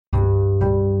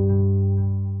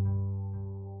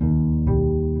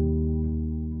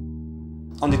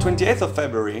On the 28th of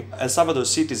February, El Salvador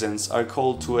citizens are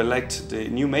called to elect the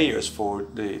new mayors for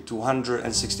the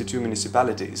 262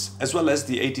 municipalities, as well as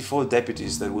the 84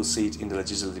 deputies that will sit in the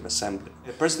Legislative Assembly.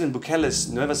 President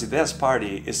Bukele's Nuevas Ideas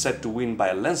party is set to win by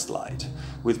a landslide,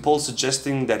 with polls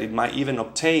suggesting that it might even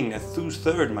obtain a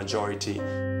two-thirds majority.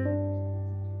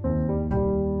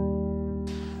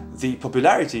 The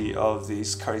popularity of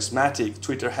this charismatic,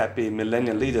 Twitter-happy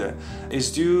millennial leader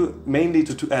is due mainly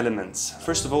to two elements.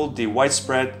 First of all, the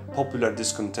widespread popular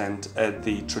discontent at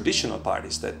the traditional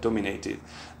parties that dominated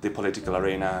the political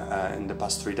arena in the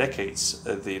past 3 decades,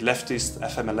 the leftist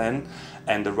FMLN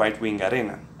and the right-wing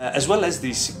Arena, as well as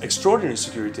these extraordinary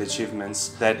security achievements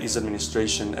that his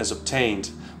administration has obtained,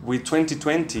 with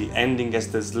 2020 ending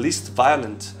as the least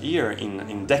violent year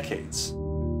in decades.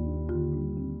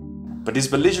 But this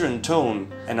belligerent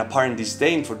tone and apparent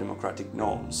disdain for democratic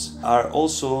norms are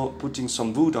also putting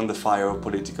some wood on the fire of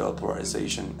political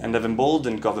polarization and have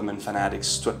emboldened government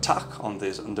fanatics to attack on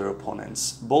their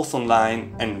opponents, both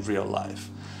online and in real life,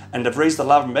 and have raised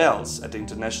alarm bells at the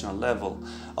international level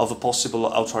of a possible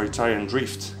authoritarian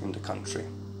drift in the country.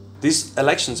 These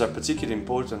elections are particularly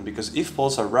important because if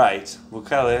polls are right,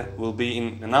 Bukele will be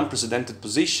in an unprecedented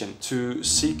position to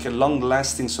seek a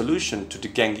long-lasting solution to the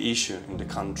gang issue in the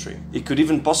country. He could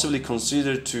even possibly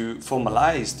consider to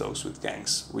formalize talks with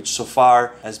gangs, which so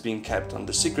far has been kept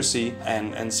under secrecy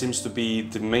and seems to be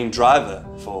the main driver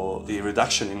for the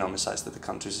reduction in homicides that the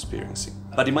country is experiencing.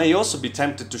 But he may also be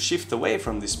tempted to shift away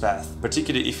from this path,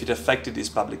 particularly if it affected his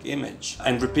public image,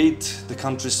 and repeat the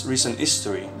country's recent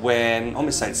history when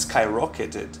homicides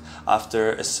skyrocketed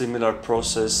after a similar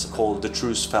process called the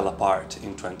truce fell apart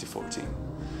in 2014.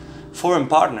 Foreign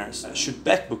partners should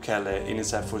back Bukele in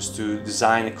his efforts to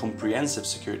design a comprehensive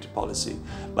security policy,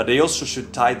 but they also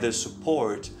should tie their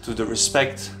support to the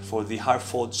respect for the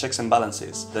hard-fought checks and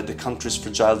balances that the country's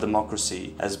fragile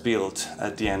democracy has built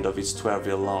at the end of its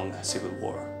 12-year-long civil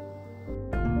war.